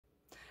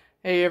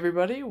Hey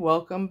everybody,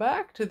 welcome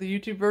back to the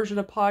YouTube version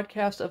of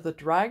Podcast of the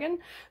Dragon.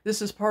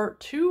 This is part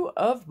 2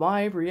 of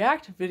my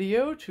react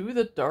video to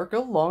The Dark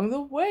Along the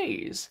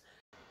Ways.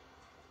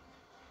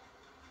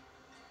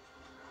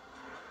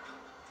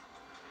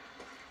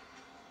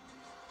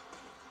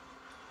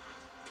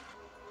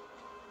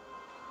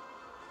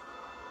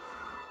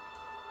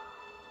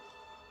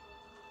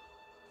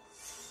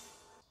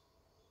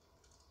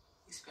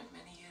 You spent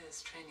many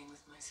years training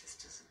with my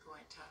sisters at the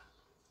White Tower.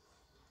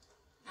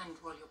 And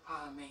while your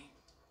power may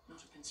not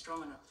have been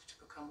strong enough to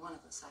become one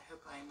of us, I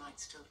hope I might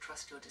still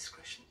trust your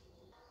discretion.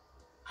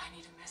 I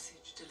need a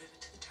message delivered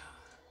to the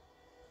tower.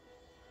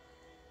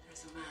 There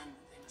is a man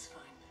that they must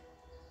find.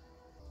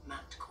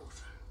 Matt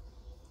Cawthon.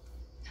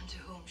 And to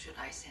whom should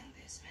I send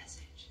this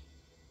message?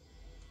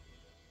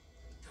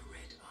 The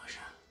Red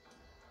Aja.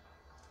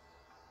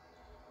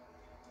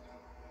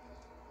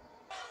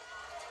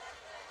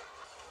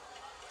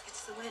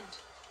 It's the wind.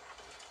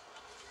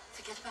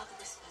 Forget about the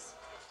whispers.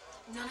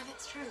 None of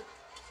it's true.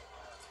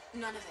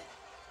 None of it.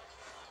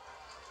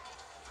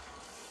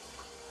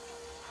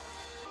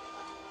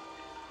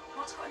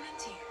 What's gotten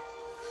into you?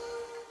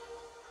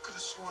 Could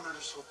have sworn I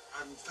just saw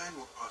Adam Fane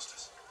walk past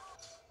us.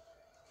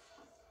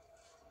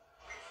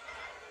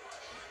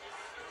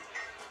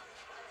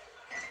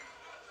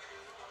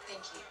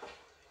 Thank you.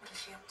 What is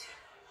she up to?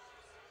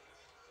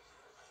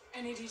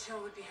 Any detail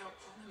would be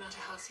helpful, no matter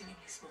how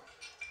seemingly small.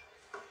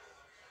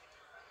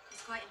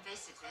 It's quite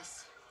invasive,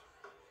 this.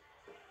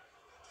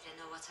 You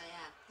don't know what I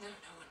am. No,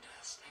 no one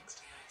does, thanks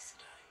to the Aes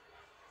Sedai.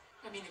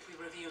 I mean, if we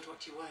revealed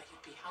what you were,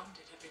 you'd be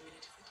hounded every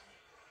minute of the day.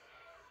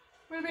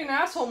 You're gonna be an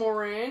asshole,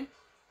 Moraine.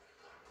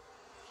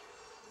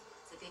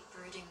 The big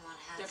brooding one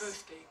has... They're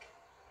both big.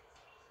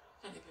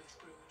 And they both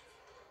brood.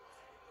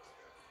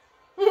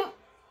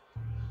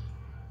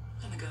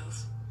 And the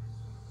girls.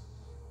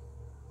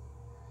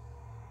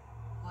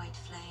 White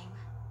flame.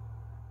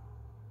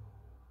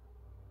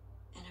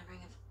 And a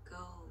ring of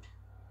gold.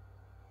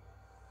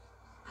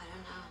 I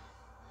don't know.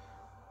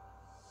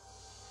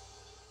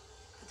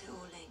 But they're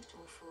all linked,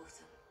 all four of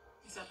them.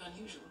 Is that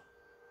unusual?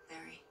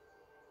 Very.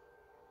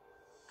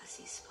 I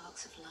see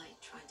sparks of light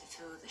trying to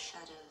fill the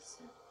shadows,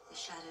 and the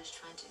shadows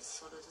trying to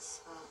swallow the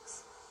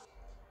sparks.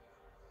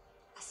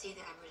 I see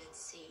the Amarylline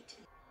seed,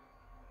 and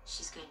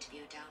she's going to be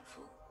your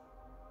downfall.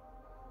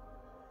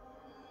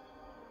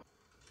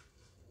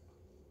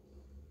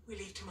 We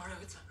leave tomorrow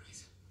at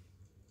sunrise.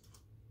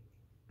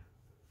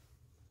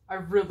 I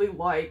really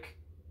like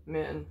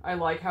Min. I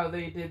like how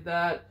they did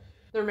that.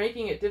 They're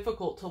making it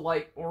difficult to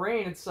like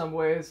Moraine in some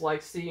ways,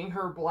 like seeing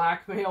her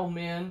blackmail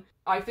Min.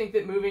 I think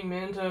that moving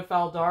Min to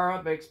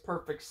Faldara makes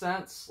perfect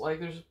sense. Like,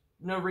 there's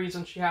no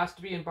reason she has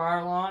to be in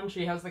Baerlon.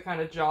 She has the kind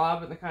of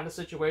job and the kind of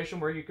situation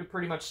where you could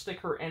pretty much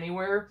stick her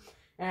anywhere,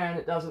 and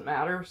it doesn't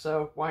matter,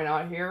 so why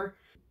not here?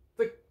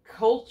 The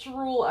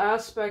cultural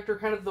aspect, or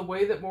kind of the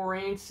way that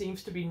Moraine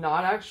seems to be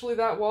not actually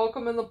that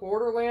welcome in the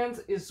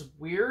Borderlands, is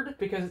weird,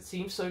 because it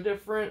seems so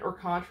different or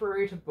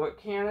contrary to book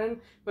canon,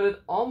 but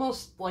it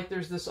almost, like,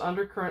 there's this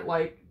undercurrent,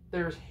 like,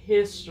 there's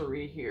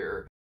history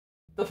here.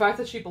 The fact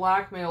that she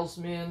blackmails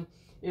Min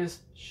is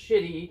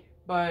shitty,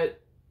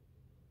 but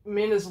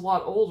Min is a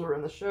lot older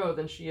in the show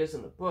than she is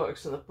in the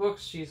books. In the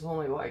books, she's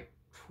only like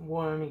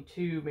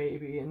 22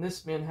 maybe, and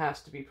this Min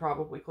has to be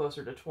probably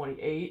closer to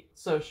 28,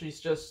 so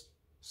she's just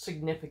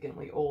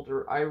significantly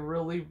older. I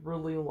really,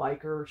 really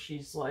like her.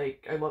 She's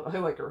like, I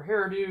like her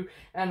hairdo,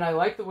 and I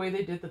like the way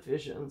they did the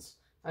visions.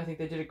 I think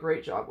they did a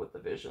great job with the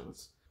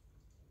visions.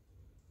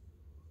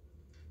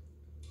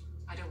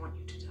 I don't want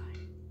you to die,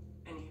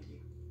 any of you.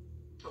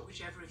 But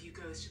whichever of you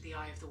goes to the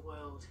eye of the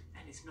world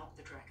and is not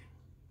the dragon,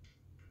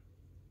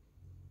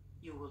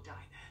 you will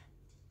die there.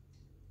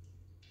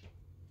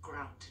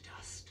 Ground to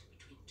dust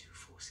between two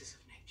forces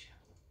of nature.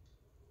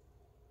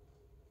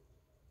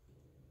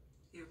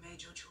 You've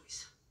made your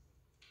choice.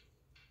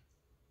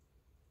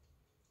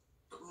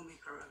 But we'll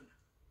make our own.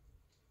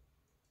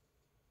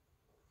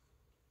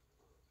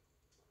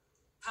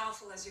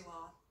 Powerful as you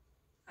are,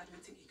 I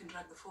don't think you can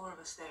drag the four of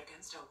us there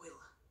against our will.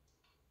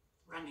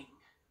 Running,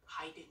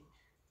 hiding,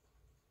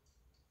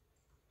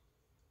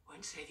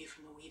 won't save you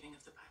from the weaving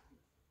of the pattern.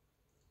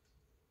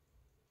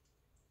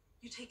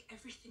 You take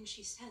everything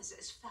she says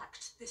as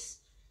fact. This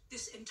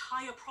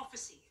entire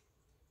prophecy.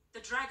 The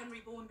dragon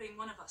reborn being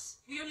one of us.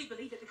 We only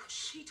believe it because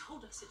she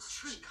told us it's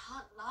true. She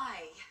can't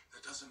lie.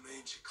 That doesn't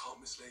mean she can't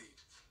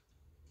mislead.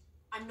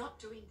 I'm not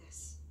doing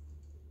this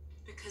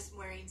because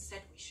Moraine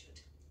said we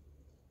should.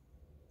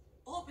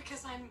 Or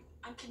because I'm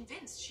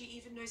convinced she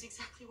even knows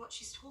exactly what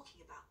she's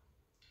talking about.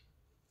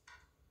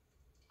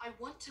 I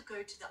want to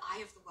go to the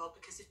eye of the world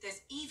because if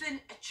there's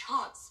even a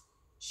chance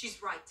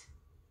she's right,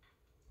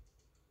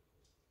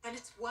 then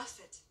it's worth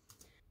it.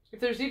 If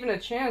there's even a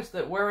chance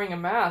that wearing a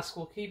mask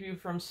will keep you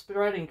from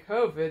spreading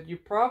COVID, you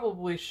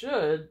probably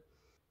should.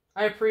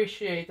 I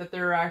appreciate that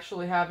they're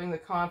actually having the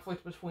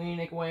conflict between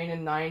Egwene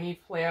and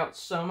Nynaeve play out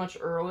so much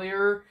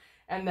earlier,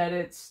 and that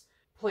it's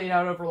played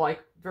out over,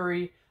 like,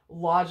 very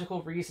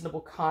logical, reasonable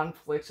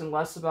conflicts, and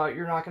less about,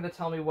 you're not going to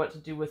tell me what to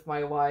do with my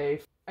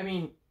life. I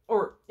mean,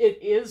 or it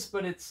is,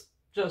 but it's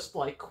just,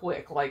 like,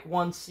 quick, like,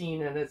 one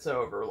scene and it's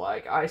over.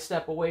 Like, I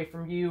step away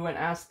from you and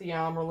ask the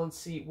Amaryllis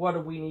seat, what do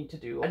we need to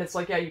do? And it's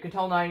like, yeah, you can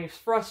tell Nynaeve's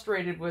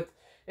frustrated with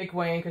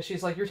Egwene, because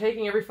she's like, you're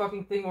taking every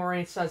fucking thing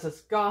Moraine says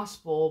as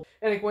gospel.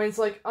 And Egwene's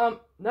like,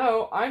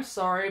 no, I'm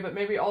sorry, but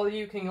maybe all of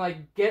you can,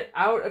 like, get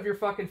out of your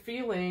fucking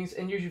feelings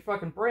and use your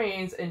fucking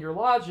brains and your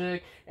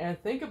logic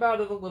and think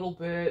about it a little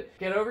bit,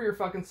 get over your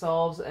fucking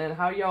selves and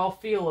how y'all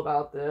feel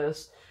about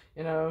this,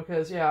 you know,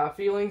 because, yeah,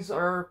 feelings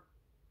are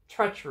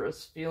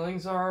treacherous,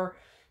 feelings are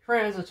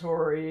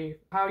transitory,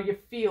 how you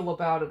feel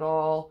about it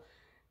all,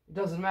 it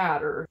doesn't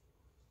matter.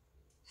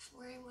 If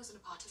Moraine wasn't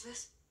a part of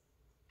this,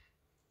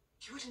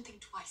 you wouldn't think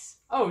twice.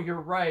 Oh,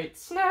 you're right.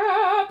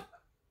 Snap!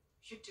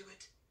 You'd do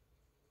it.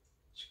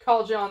 She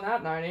called you on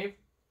that, Nynaeve.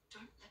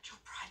 Don't let your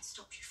pride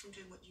stop you from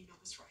doing what you know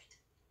is right.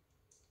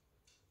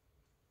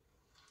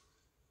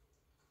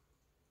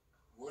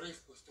 What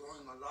if we're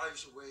throwing our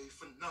lives away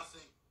for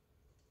nothing?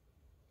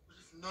 What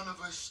if none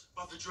of us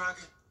are the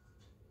dragon?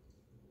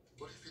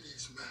 What if it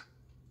is, man?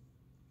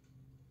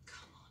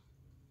 Come on.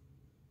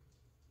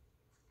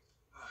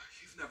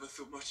 You've never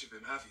thought much of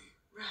him, have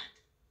you?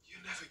 Rand. You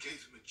never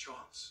gave him a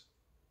chance.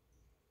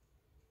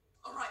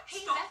 All right, he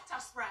Stop. left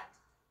us, Rand.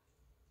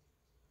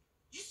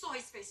 You saw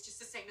his face just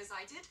the same as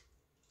I did.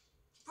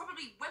 He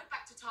probably went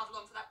back to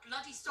Tarvalon for that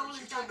bloody stolen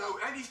You dagger. don't know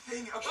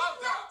anything about He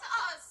that. left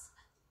us.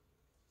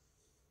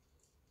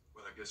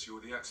 Well, I guess you're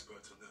the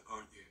expert on that,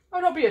 aren't you? Oh,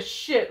 don't be a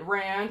shit,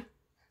 Rand.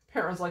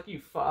 Parents like, you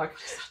fuck.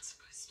 What is that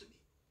supposed to mean?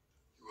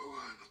 You owe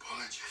her an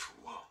apology for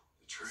what?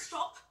 The truth?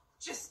 Stop.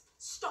 Just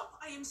stop.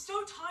 I am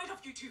so tired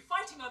of you two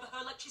fighting over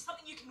her like she's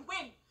something you can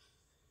win.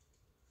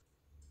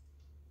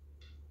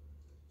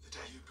 The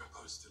day you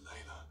proposed to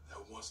Layla,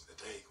 that was the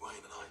day Egwene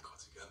and I got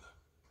together.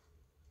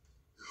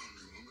 The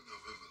only woman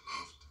I've ever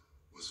loved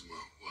was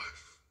my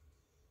wife.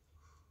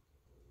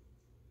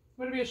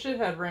 Way to be a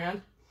shithead,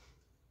 Rand.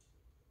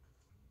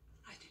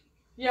 I didn't.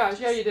 Yeah,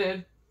 you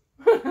did.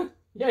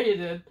 Yeah, you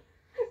did.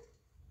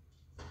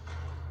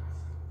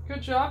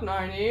 Good job,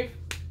 Nynaeve.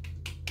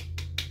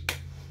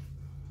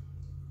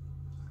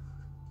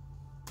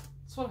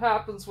 That's what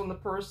happens when the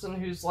person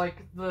who's,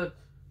 like, the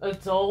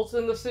adult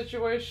in the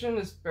situation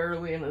is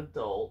barely an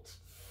adult.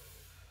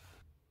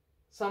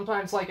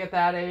 Sometimes, like, at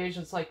that age,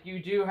 it's like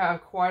you do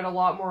have quite a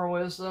lot more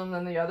wisdom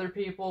than the other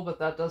people, but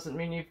that doesn't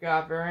mean you've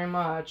got very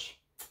much.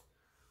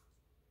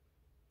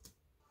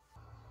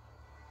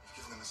 You've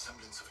given them a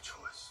semblance of a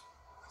choice.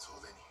 That's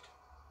all they need.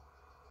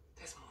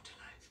 There's more to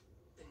life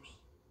than me.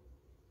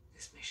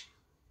 This mission.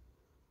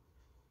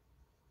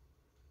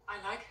 I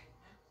like it,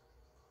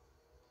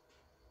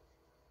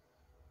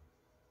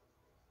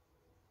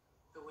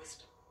 no? The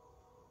wisdom.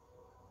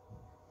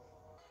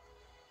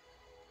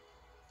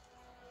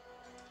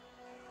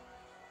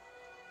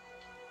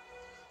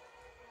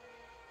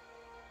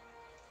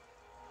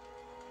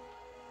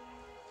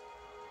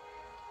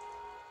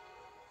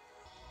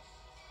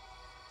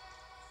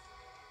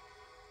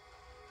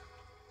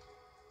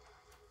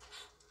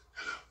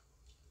 Hello.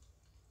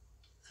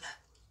 Hello.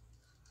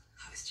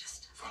 I was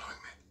just...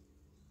 Following me.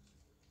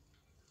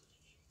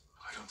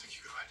 I don't think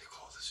you could rightly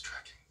call this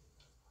tracking.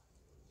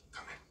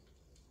 Come in.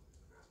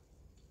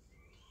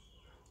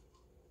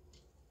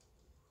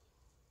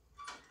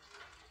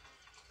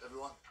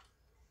 Everyone.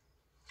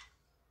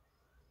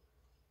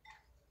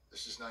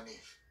 This is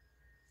Nynaeve.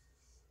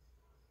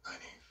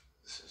 Nynaeve,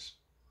 this is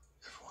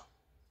everyone.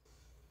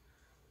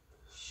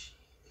 She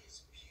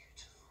is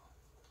beautiful.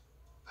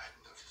 I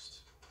hadn't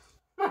noticed.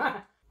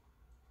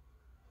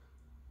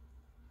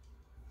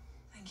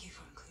 Thank you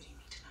for including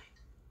me tonight.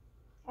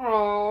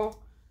 Oh,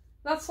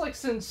 that's, like,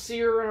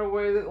 sincere in a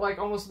way that, like,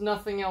 almost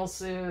nothing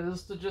else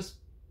is, to just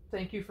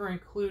thank you for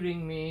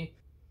including me.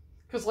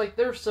 Because, like,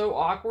 they're so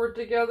awkward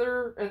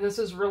together, and this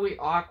is really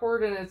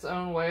awkward in its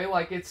own way.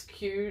 Like, it's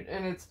cute,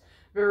 and it's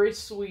very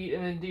sweet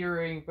and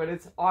endearing, but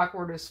it's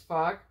awkward as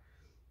fuck.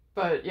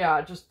 But,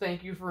 yeah, just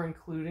thank you for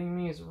including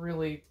me is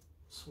really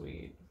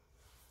sweet.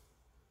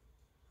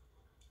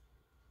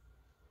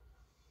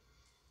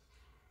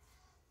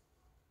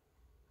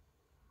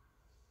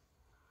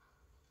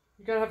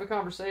 You gotta have a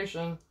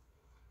conversation,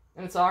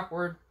 and it's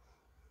awkward.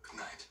 Good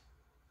night.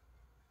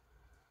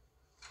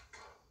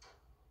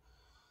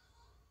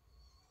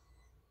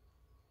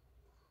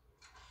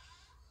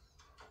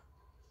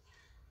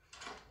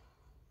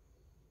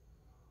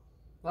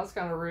 That's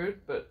kind of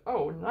rude, but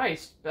oh,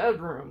 nice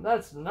bedroom.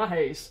 That's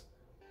nice.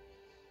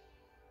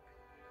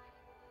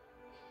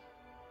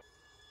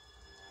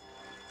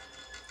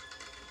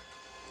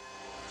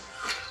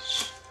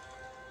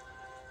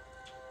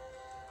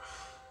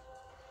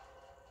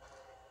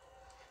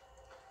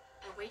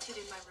 I waited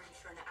in my room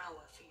for an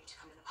hour for you to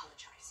come and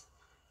apologize.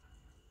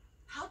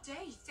 How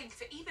dare you think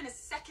for even a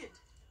second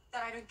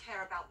that I don't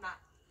care about Matt?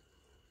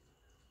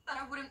 That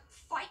I wouldn't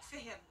fight for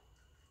him,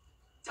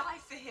 die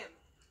for him.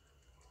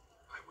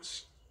 I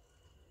was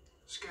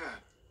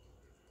scared.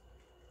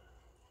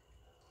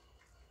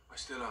 I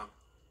still am.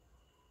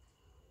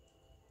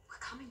 We're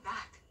coming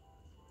back.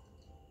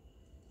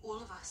 All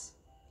of us.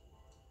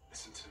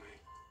 Listen to me.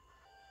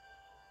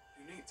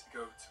 You need need to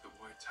go to the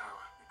White Tower.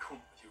 Become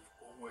what you've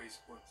always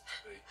wanted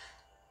to be.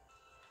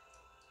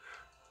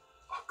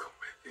 I'll come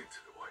with you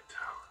to the White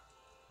Tower.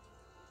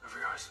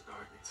 Every ice I know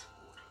needs some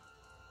water.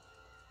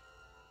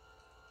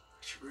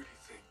 Did you really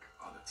think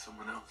I'll let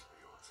someone else be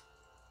yours?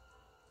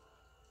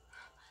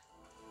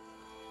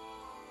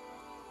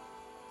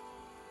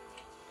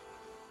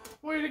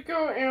 Way to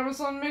go,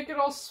 Amazon. Make it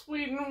all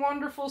sweet and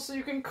wonderful so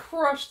you can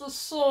crush the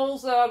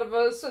souls out of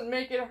us and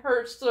make it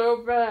hurt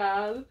so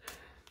bad.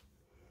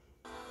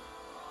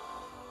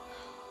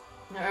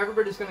 Now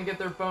everybody's gonna get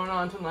their bone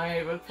on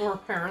tonight, but poor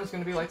Perrin's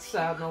gonna be like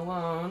sad and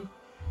alone.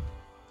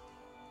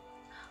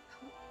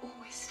 I will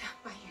always stand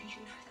by you,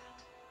 you know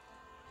that.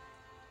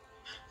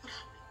 What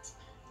happens?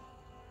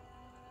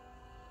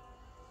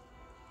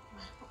 No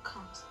matter what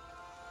comes.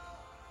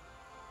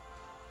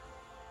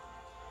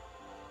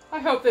 I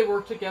hope they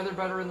work together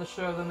better in the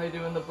show than they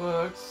do in the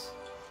books.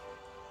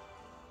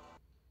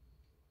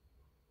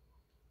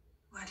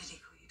 Why did he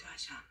call you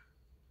Daichan?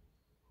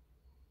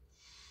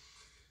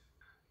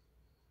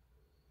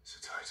 It's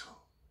a title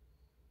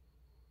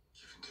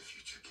given to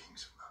future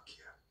kings of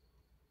Makia.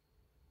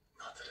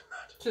 Not that it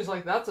matters. She's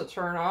like, that's a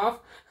turn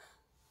off.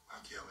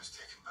 Makia was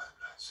taken by the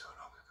Blood so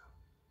long ago.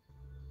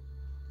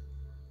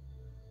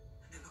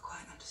 I never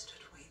quite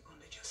understood why you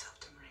bonded yourself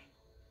to Marine.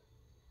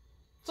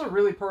 It's a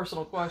really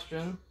personal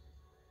question.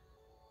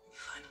 You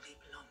finally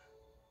belong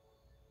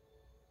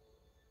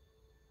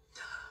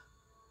to her.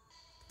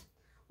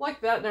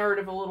 Like that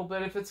narrative a little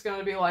bit, if it's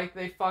gonna be like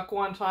they fuck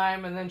one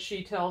time and then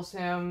she tells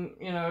him,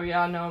 you know,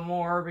 yeah, no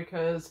more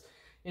because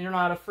you're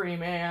not a free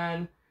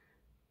man.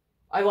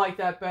 I like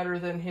that better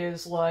than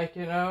his, like,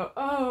 you know,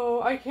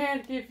 oh, I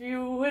can't give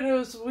you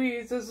widow's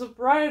weeds as a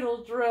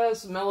bridal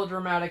dress,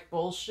 melodramatic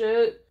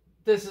bullshit.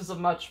 This is a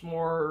much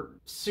more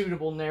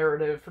suitable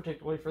narrative,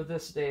 particularly for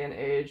this day and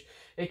age.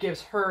 It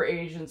gives her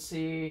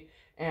agency,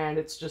 and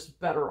it's just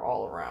better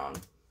all around.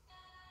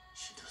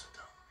 She doesn't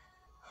own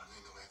me. I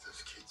mean the way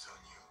those kids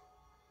own you.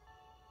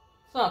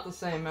 It's not the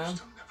same, man.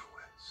 Wisdom never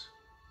wins.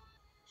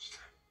 Stay.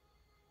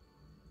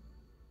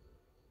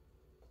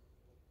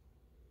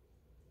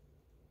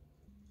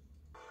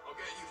 I'll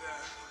get you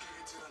there. I'll get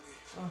you till I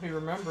leave. Oh, he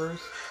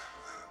remembers.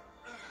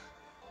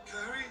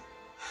 Carrie?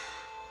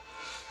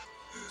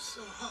 It was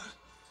so hot.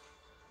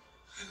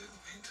 I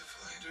didn't mean to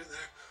find her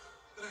there,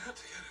 but I had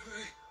to get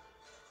away.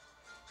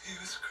 He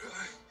was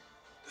crying.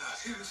 Dad,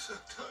 he was so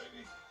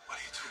tiny. What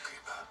are you talking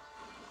about?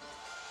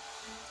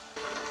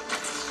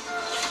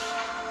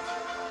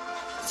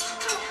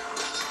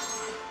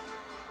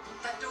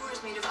 That door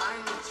is made of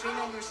iron. With 3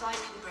 men your size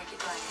can break it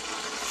down.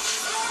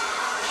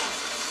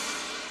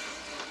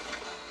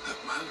 That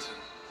mountain.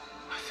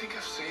 I think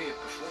I've seen it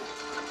before.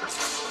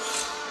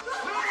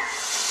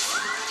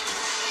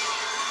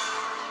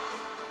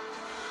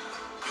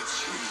 It's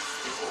you.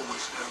 You've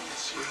always known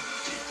it's you.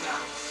 Deep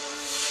down.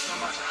 No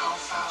matter how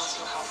fast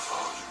or how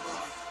far you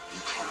run,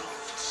 you cannot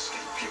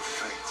escape your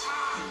fate.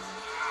 You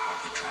are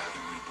the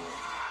dragon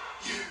reborn.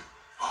 You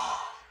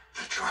are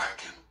the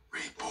dragon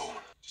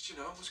reborn. Did you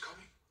know I was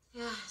coming?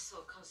 Yeah,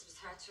 so it comes to the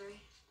territory.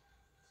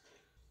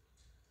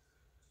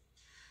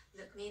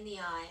 Look me in the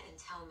eye and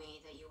tell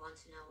me that you want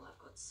to know what I've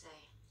got to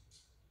say.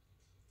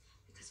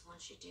 Because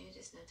once you do,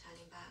 there's no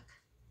turning back.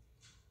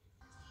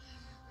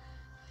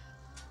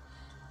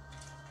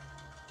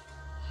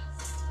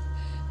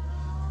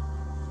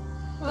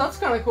 Well, that's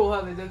kind of cool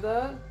how they did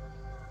that.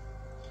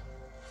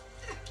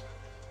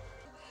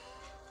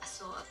 I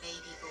saw a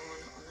baby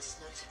born on the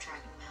slopes of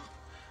Dragon Mount.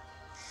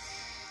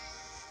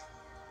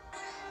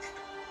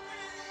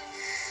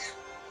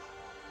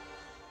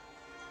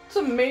 It's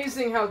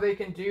amazing how they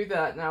can do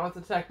that now with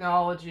the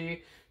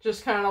technology.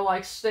 Just kind of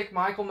like stick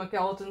Michael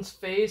McElligot's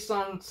face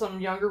on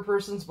some younger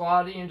person's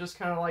body and just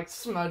kind of like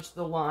smudge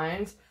the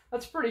lines.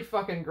 That's pretty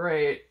fucking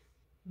great.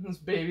 This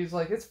baby's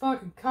like, it's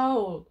fucking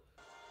cold.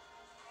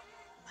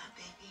 That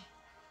baby.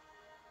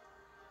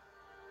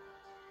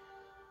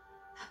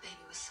 That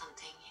baby was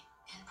something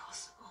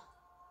impossible.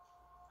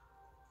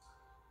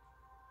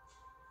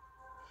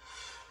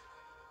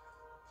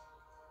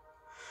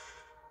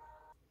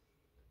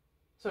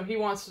 So he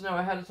wants to know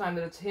ahead of time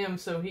that it's him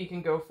so he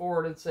can go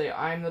forward and say,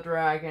 I'm the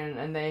dragon,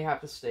 and they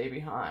have to stay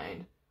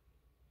behind.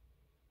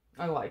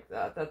 I like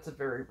that. That's a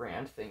very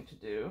Rand thing to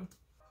do.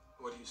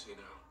 What do you see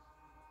now?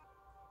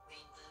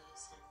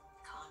 Rainbows and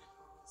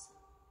carnivals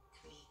and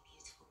 3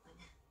 beautiful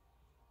women.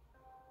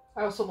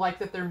 I also like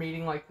that they're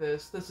meeting like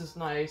this. This is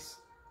nice.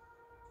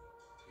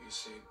 Do you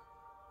see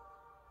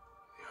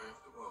the eye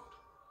of the world?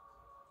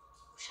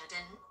 Wish I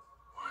didn't.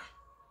 Why?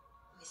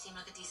 You seem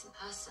like a decent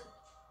person.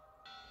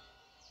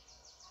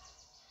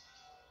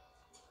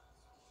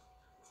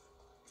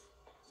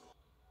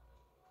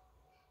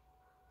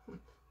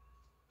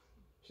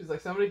 She's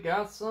like, somebody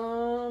got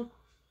some.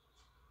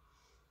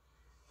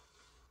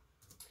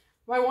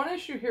 My one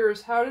issue here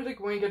is how did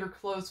Egwene get her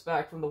clothes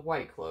back from the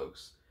White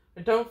Cloaks?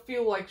 I don't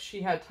feel like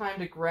she had time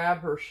to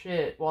grab her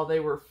shit while they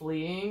were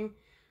fleeing.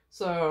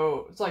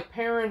 So it's like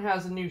Perrin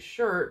has a new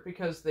shirt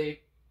because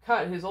they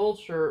cut his old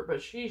shirt,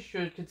 but she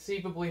should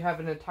conceivably have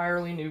an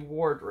entirely new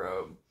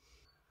wardrobe.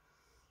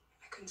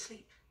 can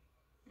sleep.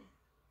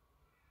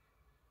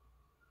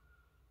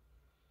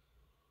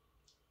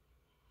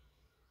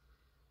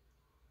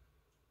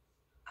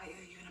 I owe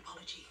you an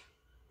apology.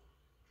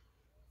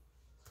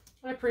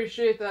 I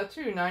appreciate that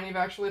too. Nynaeve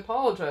actually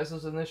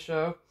apologizes in this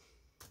show.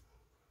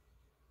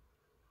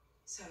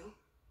 So,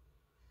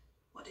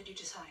 what did you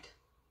decide?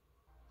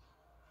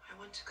 I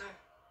want to go.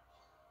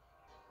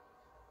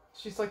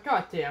 She's like,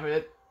 God damn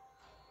it.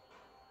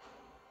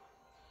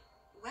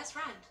 Where's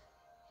Rand?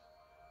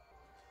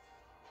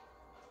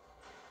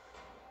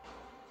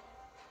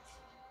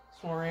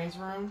 It's Moraine's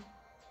room.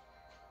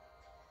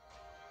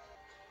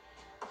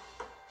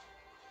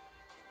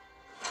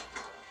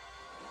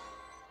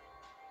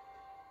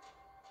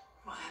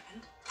 What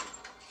happened?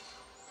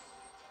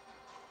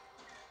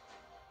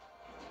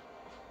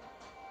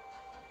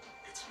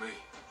 It's me.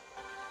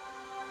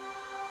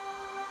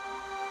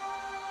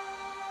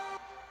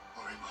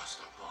 Moraine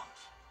Master Blonde.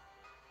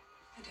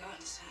 I don't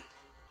understand.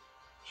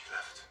 She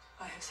left.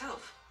 By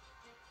herself.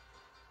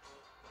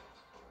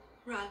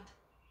 Rand.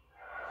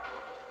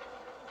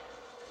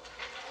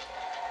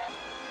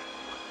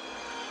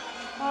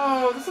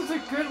 Oh, this is a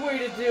good way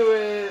to do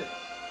it.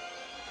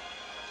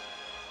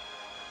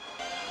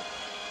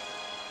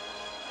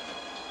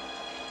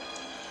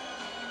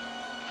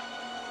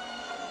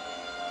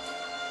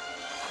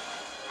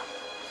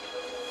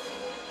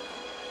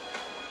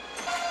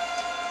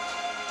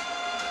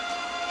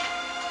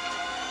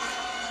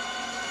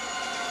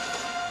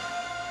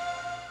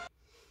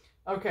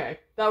 Okay,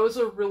 that was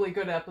a really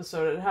good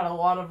episode. It had a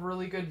lot of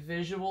really good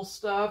visual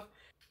stuff.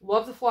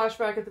 Love the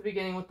flashback at the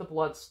beginning with the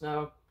blood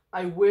snow.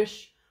 I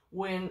wish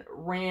when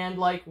Rand,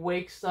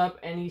 wakes up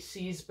and he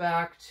sees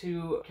back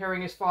to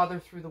carrying his father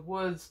through the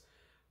woods.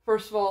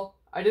 First of all,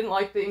 I didn't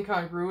like the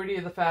incongruity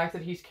of the fact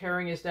that he's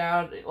carrying his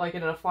dad,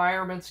 in a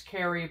fireman's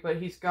carry, but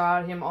he's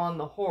got him on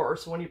the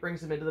horse when he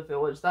brings him into the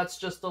village. That's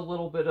just a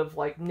little bit of,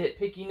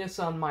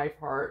 nitpickiness on my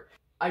part.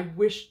 I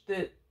wish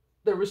that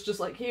there was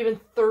just, even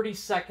 30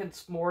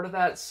 seconds more to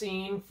that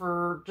scene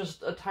for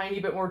just a tiny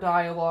bit more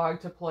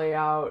dialogue to play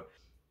out.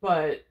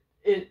 But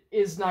it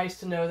is nice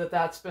to know that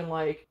that's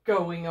been,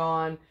 going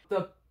on.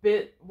 The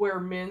bit where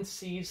Min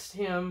sees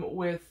him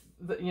with,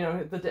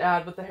 the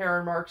dad with the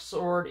heron marked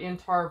sword in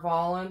Tar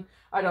Valon,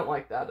 I don't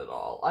like that at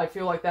all. I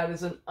feel like that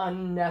is an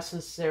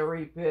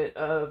unnecessary bit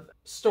of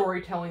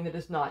storytelling that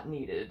is not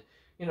needed.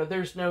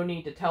 There's no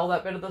need to tell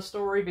that bit of the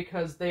story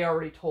because they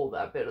already told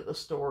that bit of the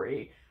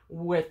story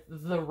with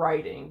the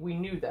writing. We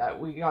knew that.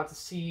 We got to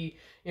see,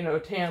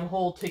 Tam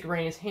hold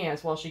Tigraine's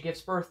hands while she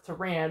gives birth to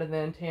Rand, and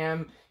then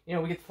Tam,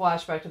 we get the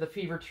flashback to the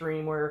fever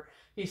dream where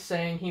he's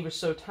saying he was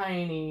so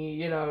tiny,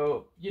 you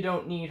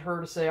don't need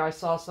her to say, I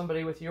saw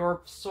somebody with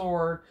your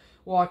sword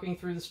walking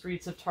through the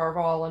streets of Tar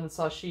Valon and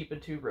saw sheep in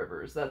 2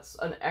 rivers. That's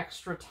an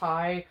extra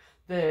tie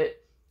that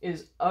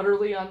is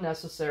utterly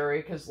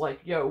unnecessary because,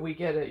 we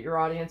get it. Your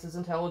audience is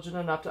intelligent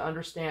enough to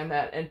understand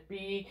that. And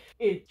B,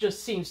 it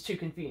just seems too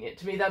convenient.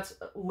 To me, that's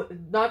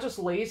not just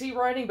lazy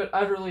writing, but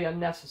utterly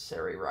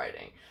unnecessary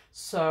writing.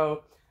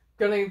 So,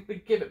 gonna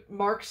give it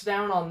marks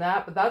down on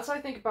that, but that's, I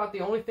think, about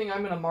the only thing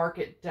I'm gonna mark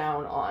it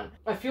down on.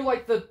 I feel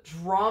like the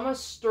drama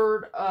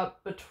stirred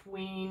up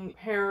between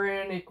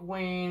Perrin,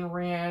 Egwene,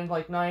 Rand,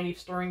 Nynaeve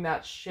stirring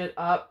that shit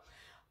up,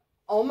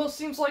 almost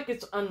seems like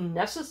it's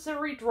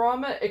unnecessary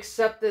drama,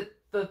 except that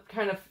the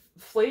kind of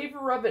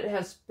flavor of it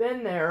has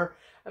been there,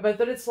 but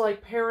then it's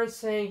Perrin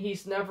saying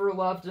he's never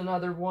loved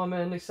another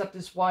woman except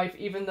his wife,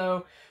 even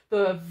though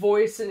the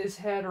voice in his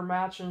head, or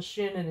Machin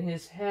Shin in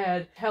his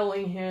head,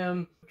 telling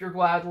him, you're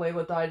glad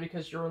Layla died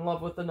because you're in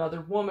love with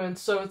another woman.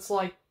 So it's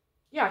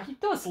yeah, he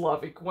does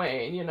love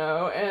Egwene,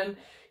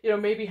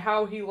 and, maybe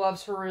how he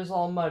loves her is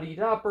all muddied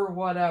up or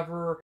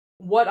whatever.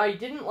 What I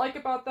didn't like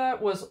about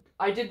that was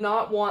I did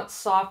not want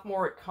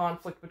sophomoric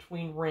conflict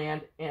between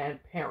Rand and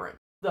Perrin.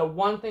 The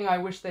one thing I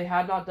wish they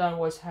had not done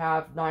was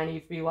have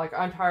Nynaeve be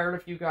I'm tired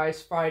of you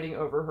guys fighting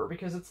over her,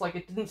 because it's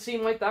it didn't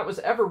seem like that was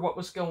ever what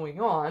was going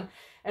on.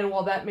 And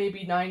while that may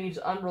be Nynaeve's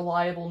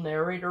unreliable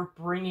narrator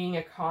bringing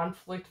a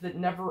conflict that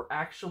never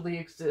actually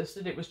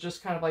existed, it was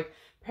just kind of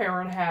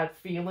Perrin had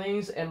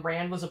feelings and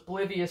Rand was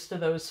oblivious to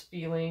those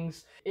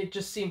feelings. It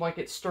just seemed like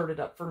it stirred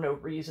it up for no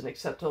reason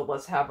except to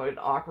let's have an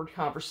awkward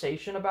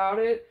conversation about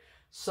it.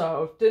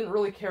 So, didn't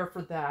really care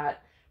for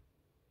that.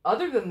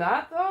 Other than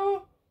that,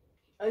 though,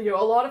 a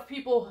lot of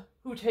people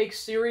who take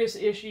serious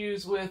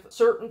issues with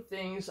certain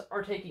things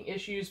are taking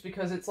issues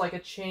because it's a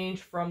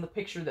change from the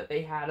picture that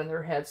they had in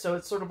their head. So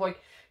it's sort of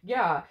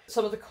yeah,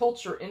 some of the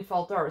culture in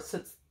Faldar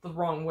sits the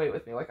wrong way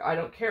with me. I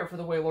don't care for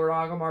the way Lord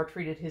Agamar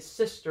treated his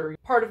sister.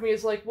 Part of me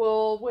is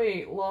well,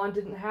 wait, Lon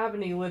didn't have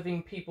any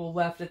living people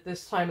left at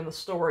this time in the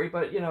story,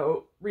 but,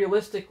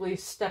 realistically,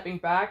 stepping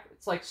back,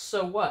 it's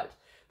so what?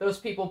 Those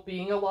people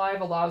being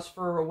alive allows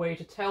for a way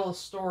to tell a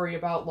story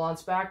about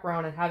Lon's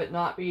background and have it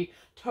not be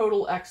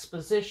total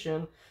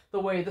exposition, the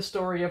way the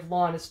story of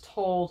Lon is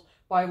told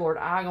by Lord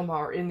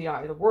Agamar in The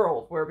Eye of the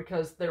World, where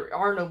because there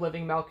are no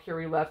living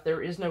Valkyrie left,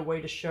 there is no way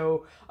to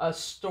show a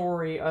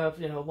story of,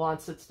 Lon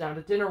sits down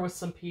to dinner with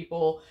some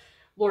people,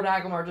 Lord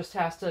Agelmar just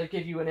has to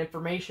give you an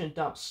information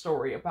dump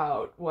story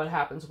about what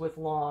happens with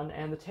Lon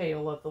and the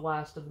tale of the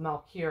last of the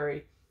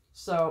Malkyri.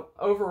 So,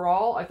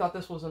 overall, I thought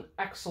this was an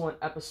excellent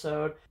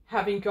episode.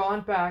 Having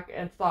gone back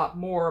and thought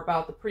more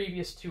about the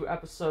previous 2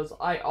 episodes,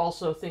 I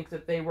also think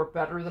that they were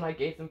better than I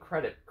gave them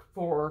credit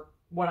for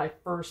when I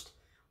first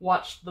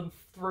watched them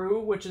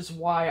through, which is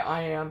why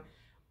I am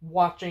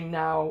watching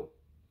now,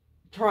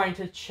 trying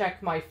to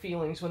check my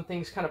feelings when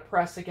things kind of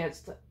press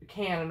against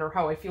canon or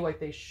how I feel like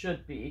they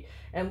should be,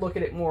 and look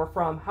at it more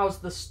from, how's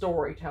the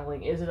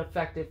storytelling? Is it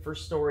effective for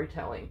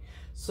storytelling?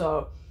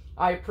 So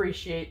I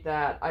appreciate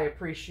that. I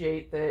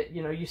appreciate that,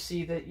 you know, you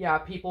see that, yeah,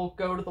 people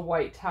go to the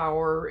White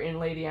Tower in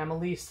Lady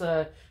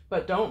Amelisa,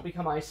 but don't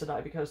become Aes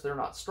Sedai because they're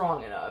not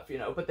strong enough, you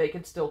know, but they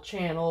can still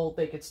channel,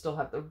 they can still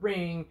have the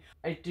ring.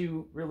 I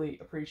do really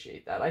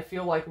appreciate that. I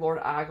feel like Lord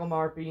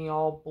Agelmar being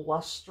all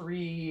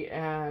blustery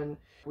and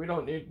we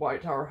don't need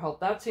White Tower help,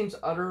 that seems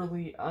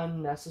utterly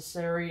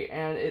unnecessary,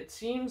 and it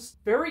seems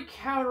very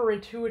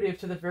counterintuitive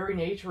to the very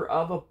nature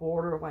of a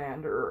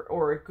Borderlander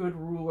or a good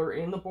ruler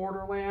in the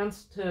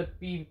Borderlands to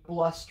be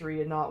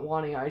blustery and not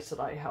wanting Aes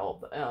Sedai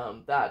help.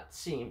 That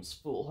seems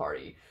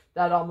foolhardy.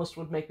 That almost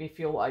would make me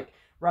feel like,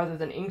 rather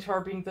than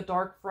Ingtar being the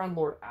Dark Friend,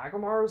 Lord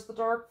Agelmar is the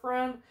Dark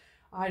Friend?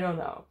 I don't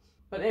know.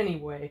 But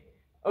anyway,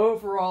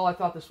 overall, I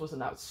thought this was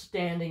an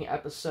outstanding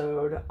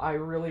episode. I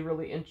really,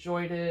 really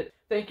enjoyed it.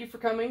 Thank you for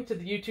coming to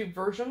the YouTube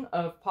version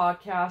of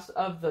Podcast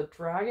of the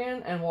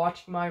Dragon and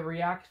watching my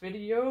react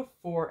video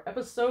for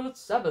episode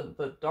 7,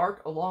 The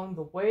Dark Along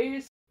the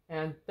Ways.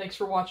 And thanks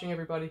for watching,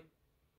 everybody.